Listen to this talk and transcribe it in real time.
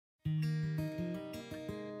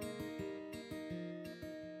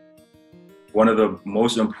One of the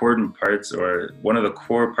most important parts, or one of the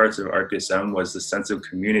core parts of RPSM, was the sense of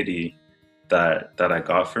community that I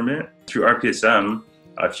got from it. Through RPSM,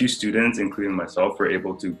 a few students, including myself, were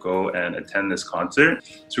able to go and attend this concert.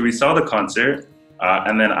 So we saw the concert,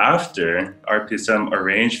 and then after, RPSM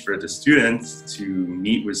arranged for the students to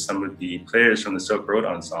meet with some of the players from the Silk Road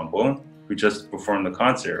Ensemble who just performed the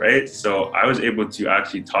concert, right? So I was able to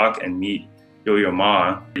actually talk and meet Yo-Yo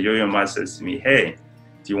Ma. Yo-Yo Ma says to me, "Hey,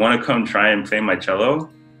 do you want to come try and play my cello?"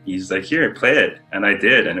 He's like, "Here, play it." And I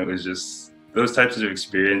did. And it was just those types of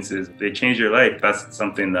experiences, they change your life. That's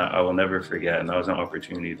something that I will never forget. And that was an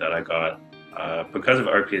opportunity that I got because of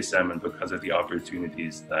RPSM and because of the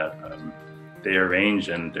opportunities that they arrange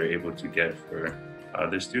and they're able to get for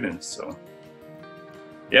their students. So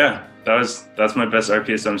yeah, that's my best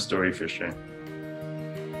RPSM story for sure.